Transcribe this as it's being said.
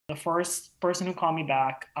The first person who called me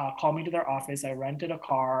back called me to their office. I rented a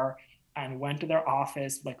car and went to their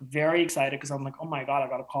office, like very excited because I'm like, oh my God, I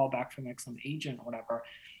got a call back from like some agent or whatever.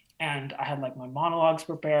 And I had like my monologues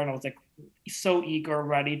prepared. I was like so eager,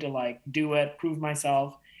 ready to like do it, prove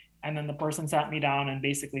myself. And then the person sat me down and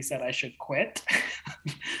basically said I should quit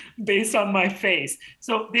based on my face.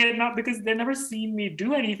 So they had not, because they never seen me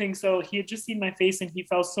do anything. So he had just seen my face and he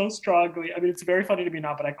felt so strongly. I mean, it's very funny to me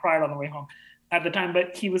now, but I cried on the way home at the time.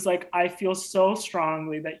 But he was like, I feel so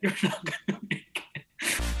strongly that you're not going to make it.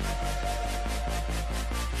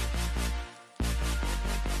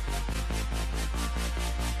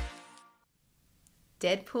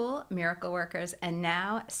 Deadpool, Miracle Workers, and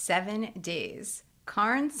now 7 Days.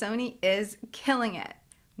 Karan Soni is killing it.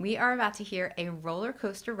 We are about to hear a roller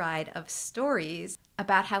coaster ride of stories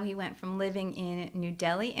about how he went from living in New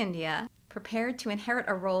Delhi, India, prepared to inherit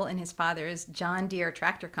a role in his father's John Deere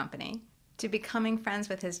tractor company, to becoming friends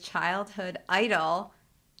with his childhood idol,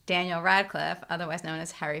 Daniel Radcliffe, otherwise known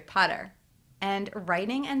as Harry Potter, and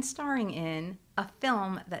writing and starring in a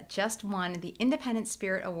film that just won the Independent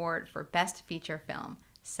Spirit Award for Best Feature Film,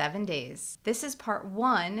 7 Days. This is part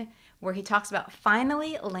 1, where he talks about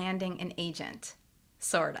finally landing an agent,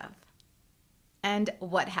 sort of, and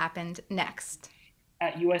what happened next.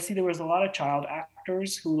 At USC, there was a lot of child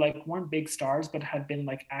actors who like weren't big stars, but had been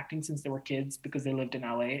like acting since they were kids because they lived in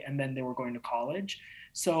LA and then they were going to college.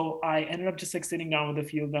 So I ended up just like sitting down with a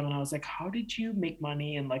few of them and I was like, how did you make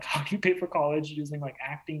money? And like, how do you pay for college using like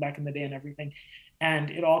acting back in the day and everything? And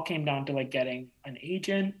it all came down to like getting an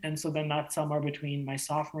agent. And so then that summer between my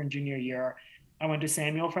sophomore and junior year, I went to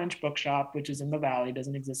Samuel French Bookshop, which is in the Valley,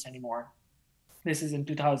 doesn't exist anymore. This is in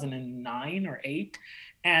 2009 or 8.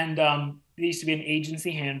 And there used to be an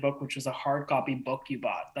agency handbook, which was a hard copy book you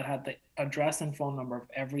bought that had the address and phone number of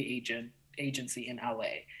every agency in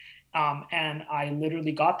LA. And I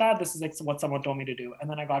literally got that. This is like what someone told me to do. And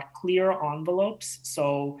then I got clear envelopes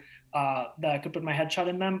so that I could put my headshot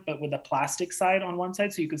in them, but with a plastic side on one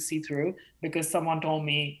side so you could see through. Because someone told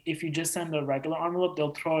me if you just send a regular envelope,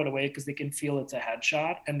 they'll throw it away because they can feel it's a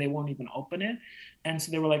headshot and they won't even open it. And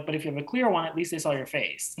so they were like, but if you have a clear one, at least they saw your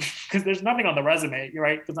face. Because there's nothing on the resume, you're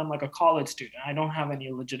right? Because I'm like a college student. I don't have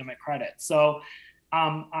any legitimate credit. So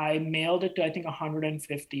I mailed it to, I think,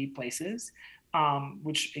 150 places,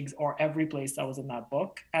 or every place that was in that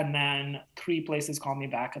book. And then 3 places called me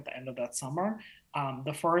back at the end of that summer.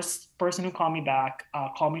 The first person who called me back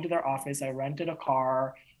called me to their office. I rented a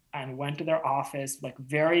car and went to their office, like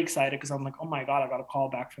very excited because I'm like, oh my God, I got a call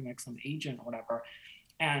back from like some agent or whatever.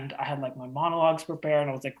 And I had like my monologues prepared.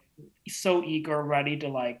 I was like so eager, ready to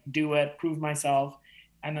like do it, prove myself.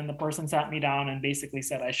 And then the person sat me down and basically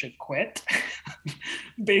said I should quit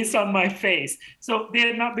based on my face. So they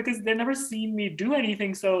had not, because they never seen me do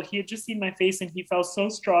anything. So he had just seen my face and he felt so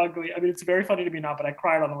strongly. I mean, it's very funny to me now, but I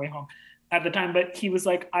cried on the way home at the time. But he was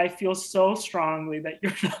like, I feel so strongly that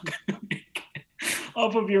you're not going to make it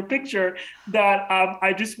off of your picture that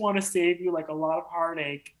I just want to save you like a lot of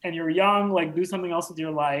heartache. And you're young, like do something else with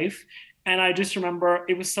your life. And I just remember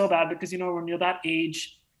it was so bad because, you know, when you're that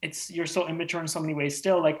age, you're so immature in so many ways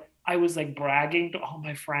still. Like I was like bragging to all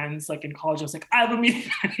my friends, like in college, I was like, I have a meeting.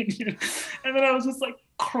 And then I was just like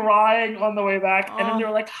crying on the way back. And then they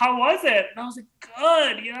were like, how was it? And I was like,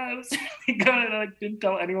 good. Yeah, it was really good. And I like, didn't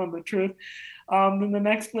tell anyone the truth. Then the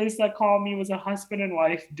next place that called me was a husband and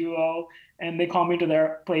wife duo. And they called me to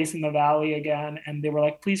their place in the Valley again. And they were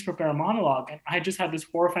like, please prepare a monologue. And I just had this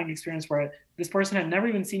horrifying experience where this person had never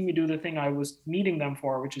even seen me do the thing I was meeting them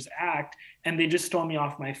for, which is act. And they just told me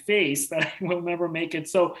off my face that I will never make it.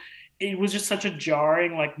 So it was just such a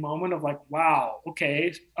jarring like moment of like, wow,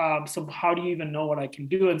 okay. So how do you even know what I can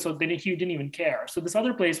do? And so he didn't even care. So this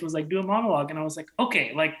other place was like, do a monologue. And I was like,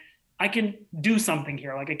 okay, like I can do something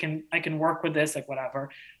here. Like I can work with this, like whatever.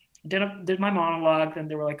 Did my monologue, and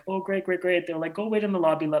they were like, oh, great, great, great. They were like, go wait in the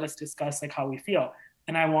lobby, let us discuss like how we feel.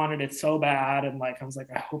 And I wanted it so bad. And like, I was like,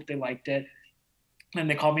 I hope they liked it. And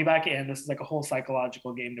they called me back in. This is like a whole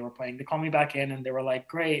psychological game they were playing. They called me back in and they were like,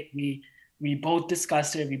 great, we both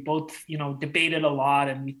discussed it. We both, you know, debated a lot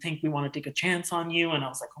and we think we want to take a chance on you. And I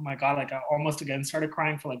was like, oh my God, like I almost again started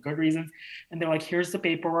crying for like good reasons. And they're like, here's the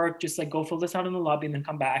paperwork. Just like go fill this out in the lobby and then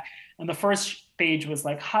come back. And the first page was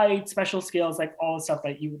like height, special skills, like all the stuff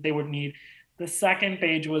that they would need. The second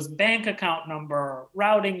page was bank account number,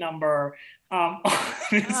 routing number, all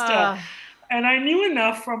this stuff. And I knew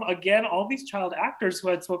enough from, again, all these child actors who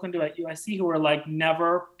I'd spoken to at USC who were like,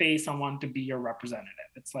 never pay someone to be your representative.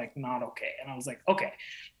 It's like not okay. And I was like, okay.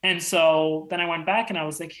 And so then I went back and I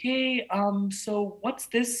was like, hey, so what's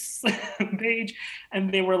this page?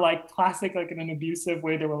 And they were like classic, like in an abusive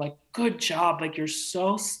way. They were like, good job. Like, you're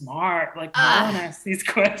so smart. Like, no one Ah, asks these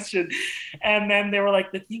questions. And then they were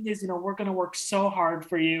like, the thing is, we're going to work so hard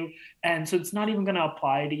for you. And so it's not even going to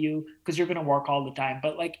apply to you because you're going to work all the time.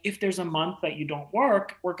 But like, if there's a month that you don't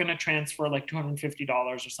work, we're going to transfer like $250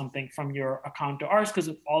 or something from your account to ours because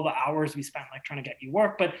of all the hours we spent like trying to get you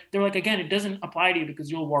work. But they're like, again, it doesn't apply to you because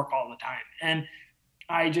you'll work all the time. And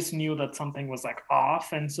I just knew that something was like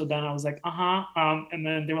off. And so then I was like, uh-huh. And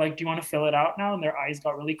then they were like, do you want to fill it out now? And their eyes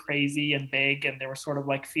got really crazy and big. And they were sort of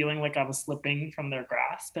like feeling like I was slipping from their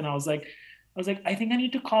grasp. And I was like, I think I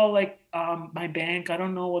need to call like my bank. I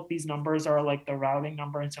don't know what these numbers are, like the routing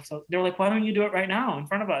number and stuff. So they're like, why don't you do it right now in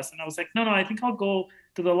front of us? And I was like, no, I think I'll go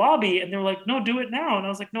to the lobby. And they're like, no, do it now. And I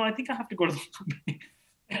was like, no, I think I have to go to the lobby.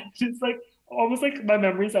 Just like almost like my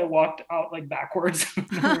memories, I walked out like backwards in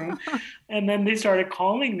the room. And then they started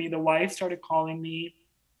calling me. The wife started calling me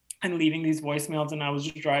and leaving these voicemails, and I was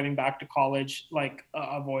just driving back to college like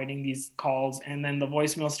avoiding these calls. And then the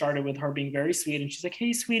voicemail started with her being very sweet, and she's like,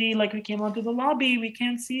 hey sweetie, like we came onto the lobby, we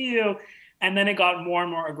can't see you. And then it got more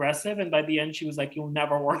and more aggressive, and by the end she was like, you'll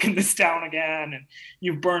never work in this town again, and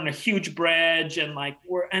you've burned a huge bridge, and like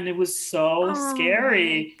and it was so oh my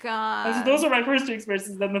scary. And so those God. are my first two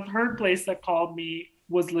experiences. Then the third place that called me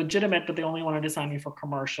was legitimate, but they only wanted to sign me for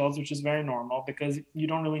commercials, which is very normal because you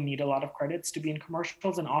don't really need a lot of credits to be in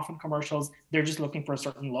commercials. And often commercials, they're just looking for a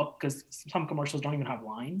certain look because some commercials don't even have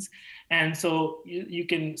lines. And so you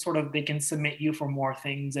can sort of, they can submit you for more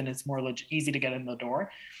things and it's more easy to get in the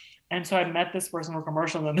door. And so I met this person for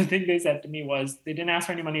commercial. And the thing they said to me was, they didn't ask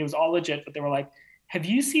for any money. It was all legit, but they were like, have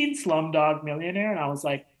you seen Slumdog Millionaire? And I was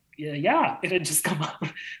like, yeah, it had just come out.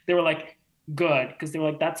 They were like, good, because they were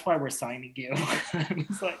like, that's why we're signing you. I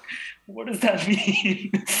was like, what does that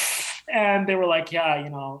mean? And they were like, yeah,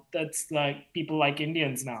 that's like people like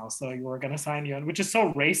Indians now, so you were gonna sign you, and which is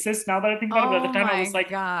so racist now that I think about it. But at Oh the time I my was like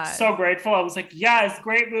God. so grateful. I was like, yes,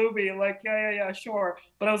 great movie, like yeah, sure.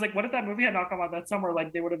 But I was like, what if that movie had not come out that summer?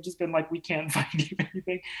 Like they would have just been like, we can't find you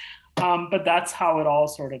anything. But that's how it all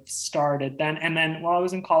sort of started then. And then while I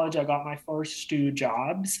was in college, I got my first two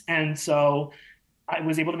jobs, and so I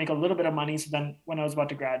was able to make a little bit of money. So then when I was about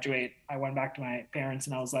to graduate, I went back to my parents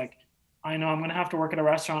and I was like, I know I'm going to have to work at a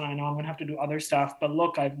restaurant. I know I'm going to have to do other stuff, but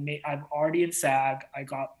look, I'm already in SAG. I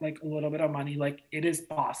got like a little bit of money. Like it is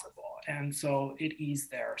possible. And so it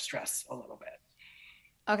eased their stress a little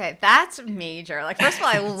Okay, that's major. Like, first of all,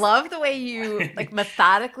 I love the way you like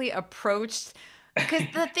methodically approached, because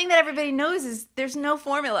the thing that everybody knows is there's no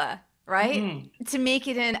formula, right? bit. To make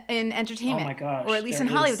it in Oh entertainment, my or at gosh, least there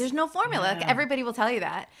in Hollywood. is. There's no formula. Like, Yeah. everybody will tell you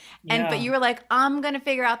that. But Yeah. you were like, I'm gonna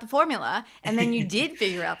figure out the formula, and then you did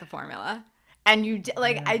figure out the formula. And you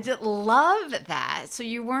like, Yeah. I just love that. So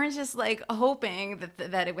you weren't just like hoping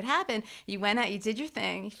that it would happen. You went out, you did your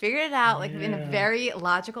thing, you figured it out like in a Yeah. very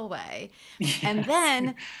logical way. And Yes.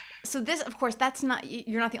 then, so this, of course, that's not,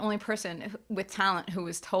 you're not the only person with talent who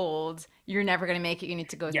was told you're never going to make it. You need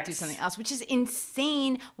to go do something Yes. else, which is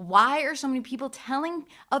insane. Why are so many people telling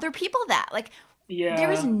other people that? Like,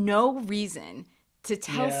 there is Yeah. no reason to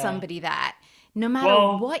tell Yeah. somebody that, no matter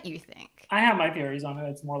Well, what you think. I have my theories on it.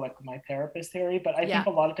 It's more like my therapist theory, but I Yeah. think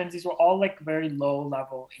a lot of times these were all like very low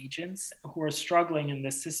level agents who are struggling in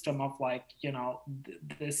this system of like,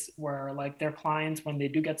 this where like their clients, when they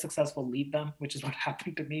do get successful, leave them, which is what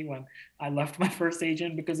happened to me when I left my first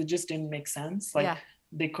agent because it just didn't make sense. Like Yeah.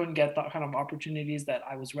 they couldn't get the kind of opportunities that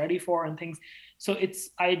I was ready for and things. So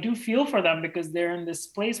I do feel for them because they're in this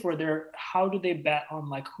place where how do they bet on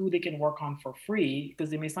like who they can work on for free? Because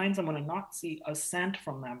they may sign someone and not see a cent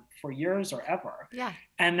from them for years or ever. Yeah.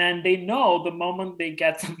 And then they know the moment they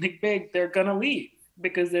get something big, they're going to leave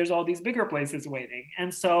because there's all these bigger places waiting.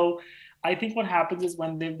 And so I think what happens is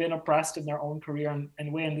when they've been oppressed in their own career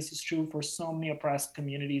and way, and this is true for so many oppressed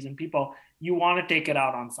communities and people, you want to take it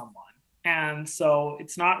out on someone. And so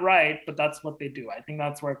it's not right, but that's what they do. I think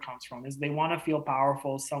that's where it comes from, is they want to feel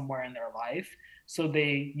powerful somewhere in their life. So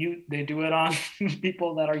they do it on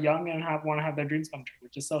people that are young and want to have their dreams come true,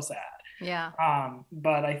 which is so sad. Yeah.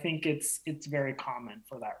 But I think it's very common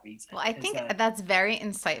for that reason. Well, I Is think that that's very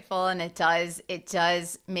insightful, and it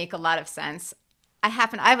does make a lot of sense.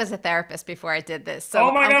 I was a therapist before I did this,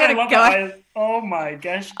 Oh so my I'm God, I gonna love that. go. Oh my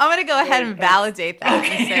gosh. I'm gonna go ahead Wait, and that's validate that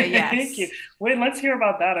and say okay. Thank you. yes. Wait, let's hear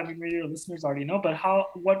about that. I mean, maybe your listeners already know, but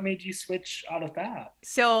what made you switch out of that?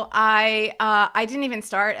 So I didn't even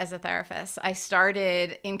start as a therapist. I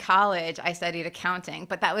started in college. I studied accounting,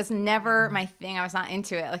 but that was never Mm. my thing. I was not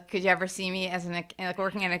into it. Like, could you ever see me as like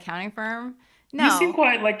working in an accounting firm? You seem No.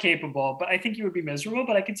 quite like capable, but I think you would be miserable,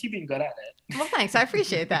 but I can see you being good at Well, it. thanks. I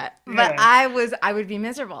appreciate that. But Yeah. I would be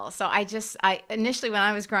miserable. So I initially when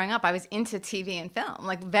I was growing up, I was into TV and film,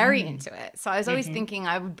 like very Mm. into it. So I was always Hmm. thinking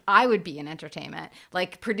I would be in entertainment,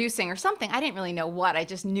 like producing or something. I didn't really know what. I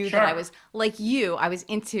just knew that I Sure. was like you. I was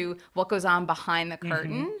into what goes on behind the Hmm.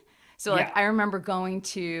 curtain. So like Yeah. I remember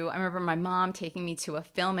my mom taking me to a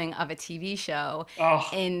filming of a TV show Oh,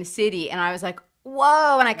 in the city, and I was like,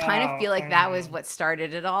 whoa. And I kind of feel wow. like I that was know. what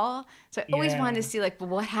started it all. So I always wanted to Yeah. see like, well,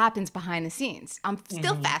 what happens behind the scenes. I'm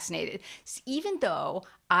still Hmm. fascinated. Even though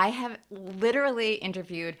I have literally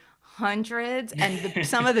interviewed hundreds and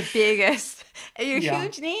some of the biggest Yeah.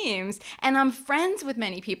 huge names, and I'm friends with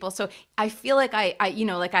many people, so I feel like I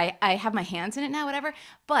have my hands in it now, whatever.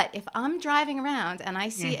 But if I'm driving around and I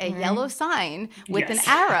see a yellow Hmm. sign with an Yes.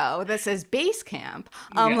 arrow that says base camp,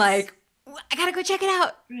 I'm Yes. like, I gotta go check it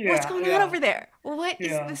out. What's Yeah. going on Yeah. over there? What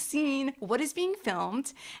is the Yeah. scene? What is being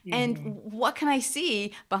filmed? And Hmm. what can I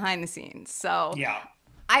see behind the scenes? So Yeah.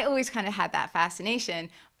 I always kind of had that fascination,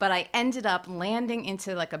 but I ended up landing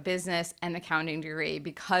into like a business and accounting degree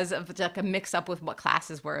because of like a mix up with what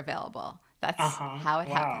classes were available. That's Uh-huh. how it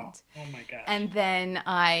Wow. happened. Oh my gosh. And then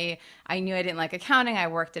I knew I didn't like accounting. I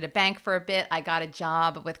worked at a bank for a bit. I got a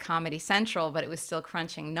job with Comedy Central, but it was still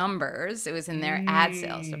crunching numbers. It was in their ad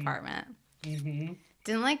sales Mm. department. Hmm.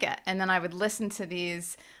 Didn't like it. And then I would listen to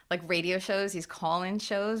these like radio shows, these call-in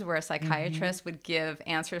shows where a Hmm. psychiatrist would give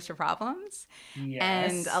answers to problems.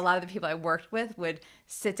 And a Yes. lot of the people I worked with would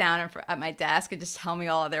sit down at my desk and just tell me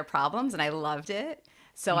all of their problems, and I loved it.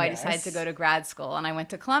 So I decided to go Yes. to grad school, and I went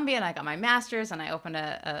to Columbia and I got my master's and I opened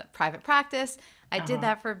a private practice. I did Uh-huh.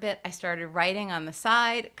 that for a bit. I started writing on the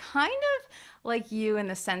side, kind of like you in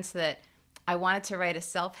the sense that I wanted to write a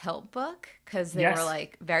self-help book because they were Yes.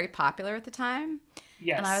 like very popular at the time.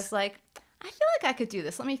 And I was Yes. like, I feel like I could do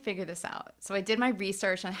this. Let me figure this out. So I did my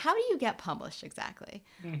research on how do you get published exactly.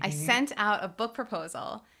 I Hmm. sent out a book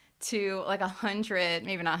proposal to like 100,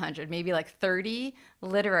 maybe not 100, maybe like 30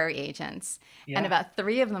 literary agents. And Yeah. about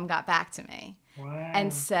three of them got back to me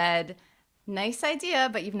and Wow. said, nice idea,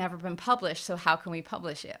 but you've never been published. So how can we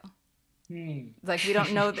publish you? Hmm. Like, we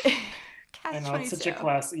don't know the I catch know it's such a 22.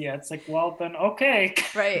 class. Yeah, it's like, well, then okay.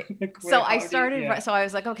 Right. Like, So wait, I how do you? started, Yeah. so I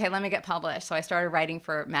was like, okay, let me get published. So I started writing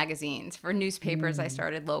for magazines. For newspapers, I Mm.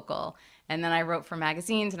 started local. And then I wrote for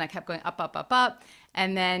magazines and I kept going up, up, up, up.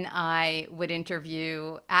 And then I would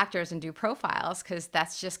interview actors and do profiles because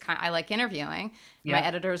that's just kind of, I like interviewing. My Yeah.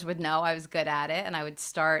 editors would know I was good at it. And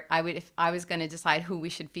if I was going to decide who we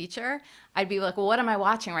should feature, I'd be like, well, what am I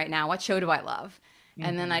watching right now? What show do I love?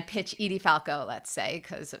 And then Hmm. I'd pitch Edie Falco, let's say,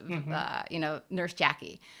 because of Hmm. Nurse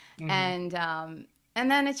Jackie, Hmm. and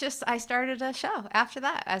then it's just I started a show after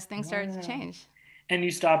that as things started to Wow. change. And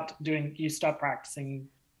you stopped practicing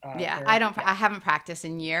Yeah, therapy. Yeah. I haven't practiced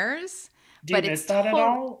in years, Do you but miss it's that at total.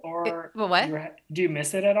 all, or Well, what? do you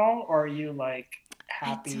miss it at all, or are you like I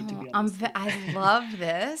happy to don't. be on the I stage? love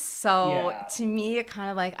this. So Yeah. to me, it kind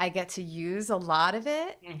of like I get to use a lot of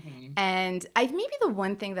it, Hmm. and I maybe the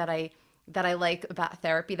one thing that I like about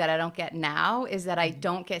therapy that I don't get now is that I Hmm.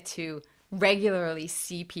 don't get to regularly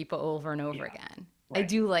see people over and over Yeah. again. I Right.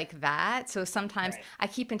 do like that. So sometimes Right. I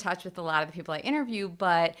keep in touch with a lot of the people I interview,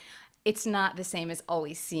 but it's not the same as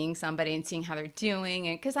always seeing somebody and seeing how they're doing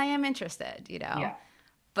and because I am interested. Yeah.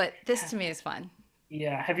 But this to me is fun.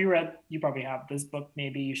 Yeah. Have you read? You probably have this book.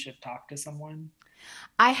 Maybe you should talk to someone.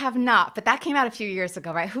 I have not, but that came out a few years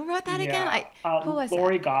ago, right? Who wrote that again? Yeah. Who was it?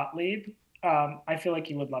 Lori Gottlieb. I feel like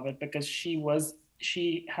you would love it because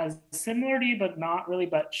she has similarity, but not really.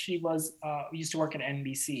 But she was used to work at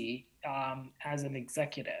NBC as an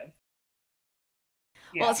executive.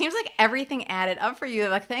 Well, it Yeah. seems like everything added up for you.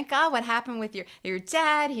 Like, thank God, what happened with your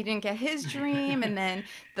dad? He didn't get his dream, and then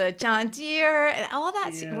the John Deere, and all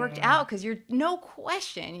that worked Yeah. out because you're no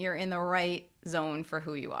question you're in the right zone for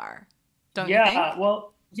who you are. Don't you Yeah, think?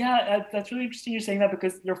 well, yeah, that's really interesting you're saying that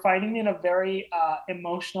because you're finding me in a very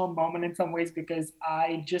emotional moment in some ways because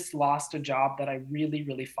I just lost a job that I really,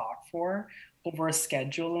 really fought for over a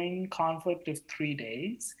scheduling conflict of 3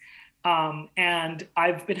 days. And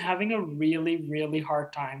I've been having a really, really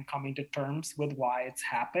hard time coming to terms with why it's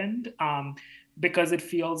happened, because it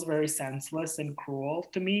feels very senseless and cruel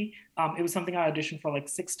to me. It was something I auditioned for like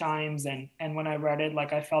 6 times, and when I read it,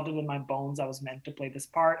 like I felt it in my bones. I was meant to play this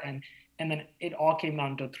part, and then it all came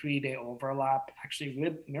down to a 3-day overlap actually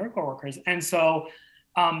with Miracle Workers, and so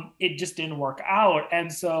it just didn't work out.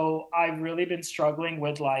 And so I've really been struggling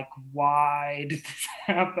with like, why did this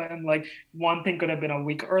happen? Like one thing could have been a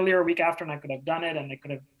week earlier, a week after, and I could have done it and it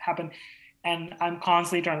could have happened. And I'm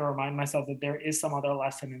constantly trying to remind myself that there is some other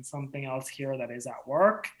lesson and something else here that is at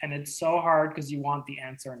work. And it's so hard because you want the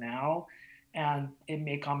answer now. And it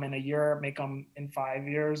may come in a year, it may come in 5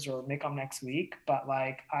 years, or it may come next week. But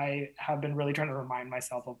like, I have been really trying to remind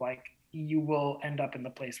myself of like, you will end up in the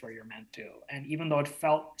place where you're meant to. And even though it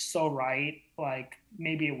felt so right, like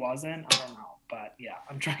maybe it wasn't, I don't know. But yeah,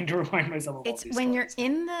 I'm trying to remind myself of all It's these when stories. you're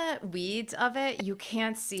in the weeds of it, you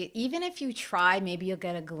can't see it. Even if you try, maybe you'll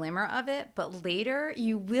get a glimmer of it, but later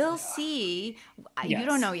you will Yeah. see. You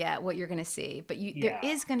don't know Yes. yet what you're going to see, but there Yeah.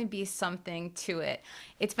 is going to be something to it.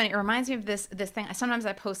 It's funny. It reminds me of this thing. Sometimes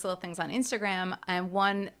I post little things on Instagram, and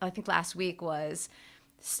one I think last week was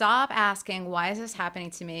stop asking why is this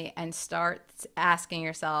happening to me and start asking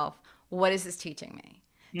yourself what is this teaching me.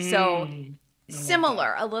 So Mm, I love that.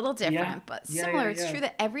 similar, a little Yeah. different, but Yeah. Yeah. similar. It's Yeah. true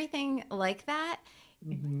that everything like that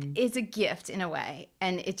Hmm. is a gift in a way,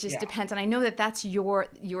 and it just Yeah. depends. And I know that that's your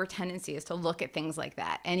tendency is to look at things like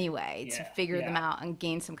that anyway, to Yeah. figure them Yeah. out and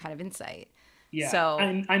gain some kind of insight. Yeah, So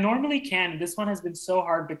I normally can. This one has been so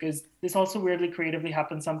hard because this also weirdly creatively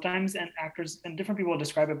happens sometimes, and actors and different people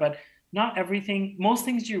describe it, but not everything. Most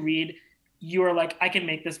things you read, you're like, I can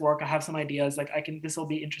make this work. I have some ideas. Like, I can. This will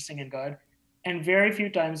be interesting and good. And very few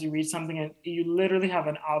times you read something and you literally have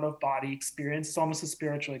an out of body experience. It's almost a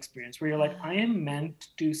spiritual experience where you're like, I am meant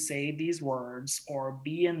to say these words or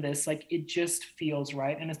be in this. Like, it just feels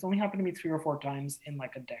right. And it's only happened to me 3 or 4 times in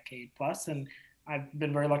like a decade plus, and I've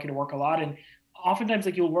been very lucky to work a lot. And oftentimes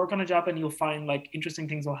like you'll work on a job and you'll find like interesting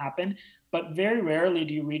things will happen, but very rarely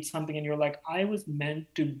do you read something and you're like, I was meant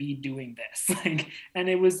to be doing this. Like, and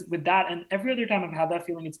it was with that, and every other time I've had that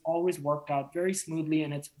feeling, it's always worked out very smoothly,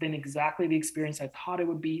 and it's been exactly the experience I thought it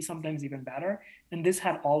would be, sometimes even better. And this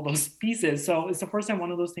had all those pieces, so it's the first time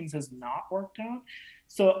one of those things has not worked out.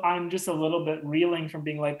 So I'm just a little bit reeling from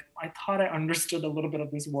being like, I thought I understood a little bit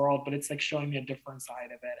of this world, but it's like showing me a different side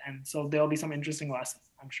of it. And so there'll be some interesting lessons,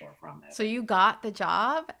 I'm sure, from it. so you got the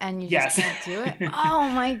job and you just Yes. can't do it. Oh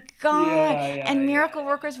my God. Yeah, yeah, And yeah, miracle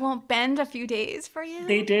workers won't bend a few days for you?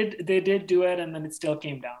 they did do it, and then it still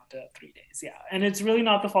came down to 3 days. Yeah, and it's really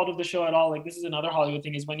not the fault of the show at all. Like, this is another Hollywood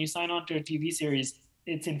thing, is when you sign on to a TV series,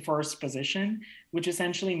 it's in first position, which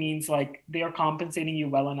essentially means like they are compensating you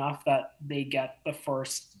well enough that they get the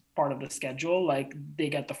first part of the schedule, like they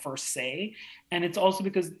get the first say. And it's also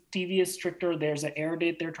because TV is stricter, there's an air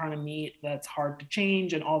date they're trying to meet that's hard to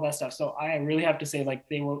change and all that stuff. So I really have to say, like,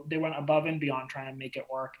 they went above and beyond trying to make it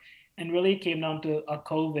work. And really it came down to a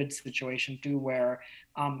COVID situation too, where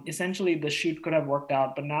essentially the shoot could have worked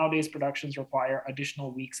out, but nowadays productions require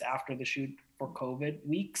additional weeks after the shoot for COVID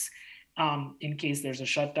weeks, in case there's a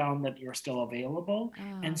shutdown, that you're still available.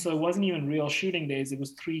 And Oh. so it wasn't even real shooting days, it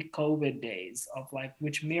was 3 COVID days of like,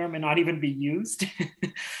 which may or may not even be used.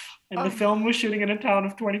 And the Oh. film was shooting in a town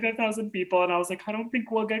of 25,000 people. And I was like, I don't think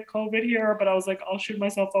we'll get COVID here. But I was like, I'll shoot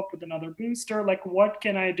myself up with another booster. Like, what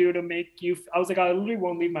can I do to make you? I was like, I literally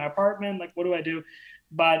won't leave my apartment. Like, what do I do?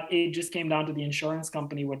 But it just came down to the insurance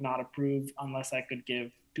company would not approve unless I could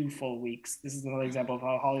give 2 full weeks. This is another example of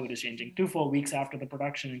how Hollywood is changing. 2 full weeks after the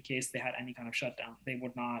production, in case they had any kind of shutdown, they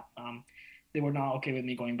would not. They were not okay with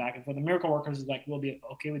me going back and forth. The Miracle Workers is like, we'll be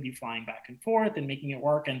okay with you flying back and forth and making it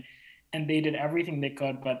work. And they did everything they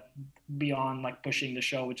could, but beyond like pushing the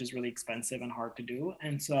show, which is really expensive and hard to do.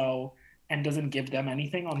 And so, and doesn't give them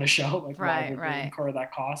anything on the show. Like, why Right, would they right. incur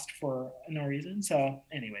that cost for no reason? So,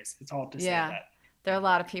 anyways, it's all to say Yeah. that, There are a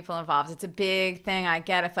lot of people involved. It's a big thing. I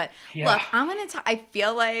get it. But yeah, look, I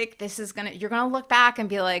feel like you're going to look back and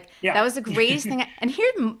be like, that yeah, was the greatest thing. And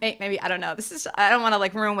here, maybe, I don't know. I don't want to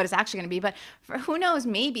like ruin what it's actually going to be, but who knows,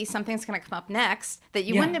 maybe something's going to come up next that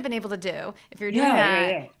you wouldn't yeah, have been able to do if you're doing yeah, yeah, that.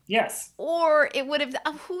 yeah. Yes. Or it would have,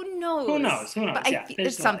 who Who knows? knows? Who But knows? Yeah, there's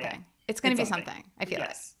it's still, yeah, something. It's going to it's be something. something. I feel like.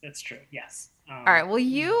 Yes, that's true. Yes. All right. Well,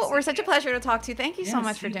 you We'll were see. such a Yes. pleasure to talk to. Thank you so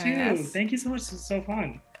much Yes, for you doing too. this. Thank you so much. This was so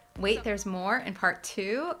fun. Wait, there's more. In part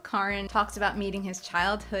 2, Karan talks about meeting his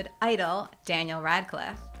childhood idol, Daniel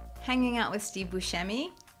Radcliffe, hanging out with Steve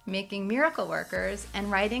Buscemi, making Miracle Workers,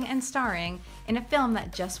 and writing and starring in a film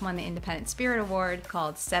that just won the Independent Spirit Award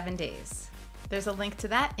called 7 Days. There's a link to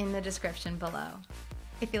that in the description below.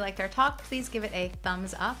 If you liked our talk, please give it a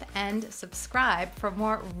thumbs up and subscribe for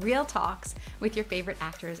more real talks with your favorite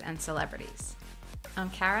actors and celebrities.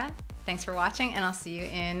 I'm Kara. Thanks for watching, and I'll see you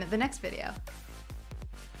in the next video.